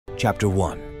Chapter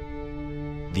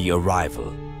 1. The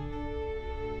Arrival.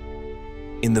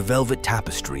 In the velvet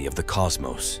tapestry of the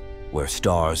cosmos, where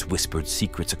stars whispered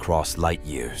secrets across light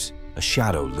years, a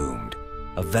shadow loomed,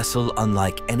 a vessel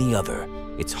unlike any other,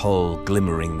 its hull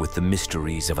glimmering with the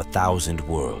mysteries of 1,000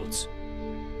 worlds.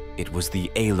 It was the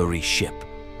Alory ship,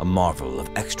 a marvel of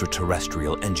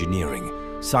extraterrestrial engineering,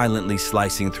 silently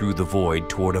slicing through the void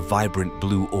toward a vibrant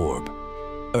blue orb,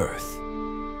 Earth.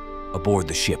 Aboard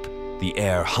the ship, the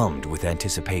air hummed with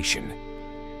anticipation.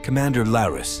 Commander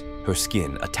Laris, her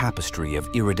skin a tapestry of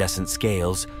iridescent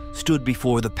scales, stood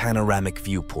before the panoramic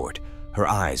viewport, her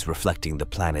eyes reflecting the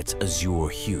planet's azure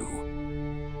hue.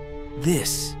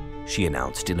 "This," she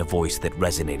announced in a voice that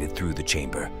resonated through the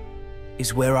chamber,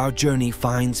 "is where our journey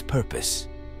finds purpose."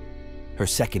 Her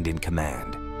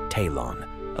second-in-command, Talon,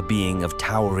 a being of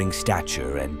towering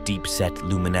stature and deep-set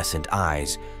luminescent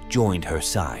eyes, joined her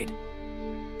side.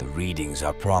 "The readings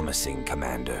are promising,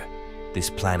 Commander.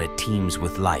 This planet teems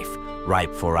with life,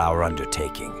 ripe for our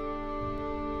undertaking."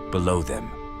 Below them,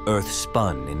 Earth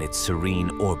spun in its serene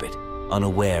orbit,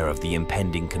 unaware of the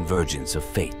impending convergence of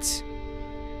fates.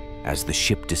 As the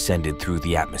ship descended through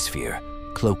the atmosphere,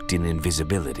 cloaked in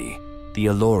invisibility, the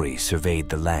Alory surveyed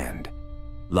the land.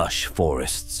 Lush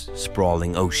forests,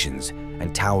 sprawling oceans,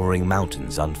 and towering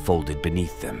mountains unfolded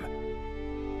beneath them.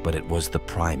 But it was the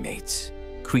primates,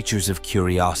 creatures of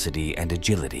curiosity and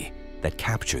agility, that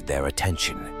captured their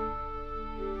attention.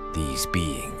 "These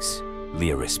beings,"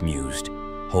 Lyris mused,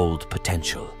 "hold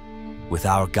potential. With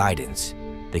our guidance,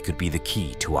 they could be the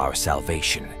key to our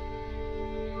salvation."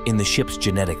 In the ship's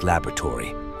genetic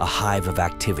laboratory, a hive of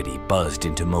activity buzzed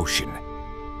into motion.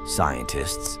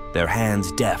 Scientists, their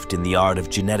hands deft in the art of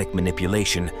genetic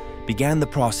manipulation, began the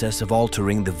process of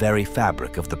altering the very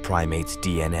fabric of the primate's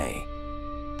DNA.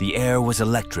 The air was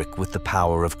electric with the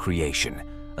power of creation,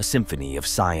 a symphony of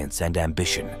science and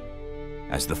ambition.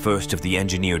 As the first of the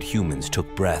engineered humans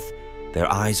took breath,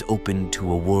 their eyes opened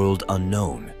to a world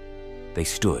unknown. They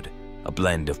stood, a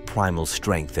blend of primal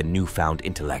strength and newfound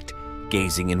intellect,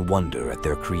 gazing in wonder at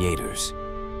their creators.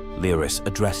 Lyris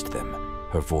addressed them,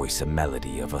 her voice a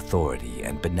melody of authority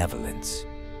and benevolence.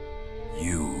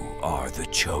 "You are the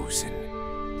chosen.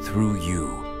 Through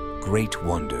you, great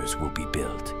wonders will be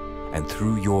built, and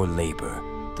through your labor,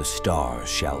 the stars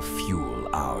shall fuel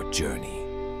our journey."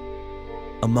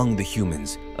 Among the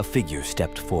humans, a figure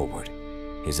stepped forward.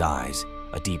 His eyes,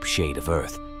 a deep shade of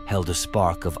earth, held a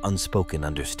spark of unspoken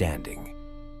understanding.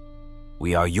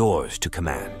 "We are yours to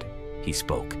command," he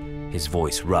spoke, his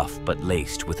voice rough but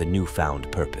laced with a newfound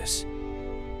purpose.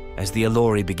 As the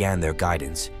Alory began their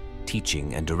guidance,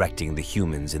 teaching and directing the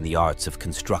humans in the arts of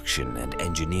construction and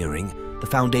engineering, the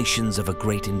foundations of a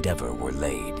great endeavor were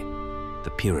laid. The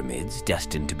pyramids,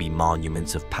 destined to be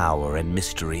monuments of power and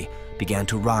mystery, began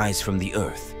to rise from the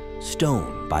earth,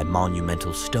 stone by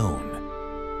monumental stone.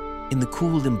 In the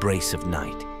cool embrace of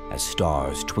night, as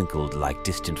stars twinkled like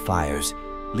distant fires,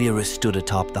 Lyris stood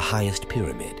atop the highest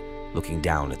pyramid, looking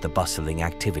down at the bustling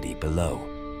activity below.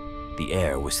 The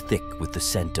air was thick with the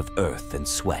scent of earth and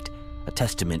sweat, a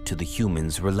testament to the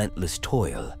humans' relentless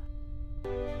toil.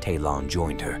 Talon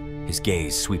joined her, his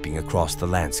gaze sweeping across the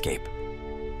landscape.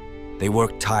 "They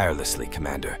work tirelessly,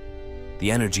 Commander.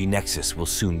 The energy nexus will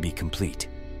soon be complete."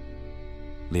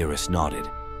 Lyris nodded,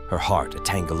 her heart a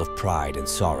tangle of pride and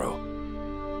sorrow.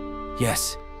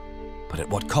 "Yes, but at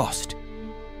what cost?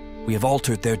 We have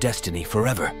altered their destiny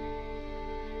forever."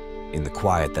 In the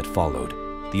quiet that followed,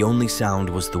 the only sound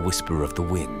was the whisper of the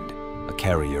wind, a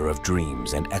carrier of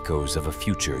dreams and echoes of a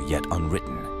future yet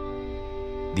unwritten.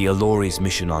 The Alory's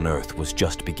mission on Earth was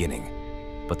just beginning,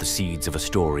 but the seeds of a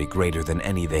story greater than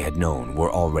any they had known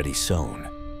were already sown.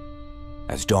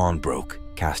 As dawn broke,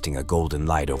 casting a golden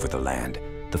light over the land,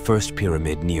 the first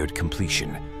pyramid neared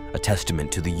completion, a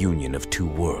testament to the union of two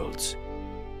worlds.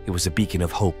 It was a beacon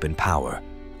of hope and power,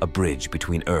 a bridge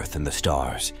between Earth and the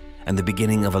stars, and the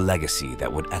beginning of a legacy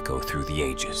that would echo through the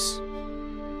ages.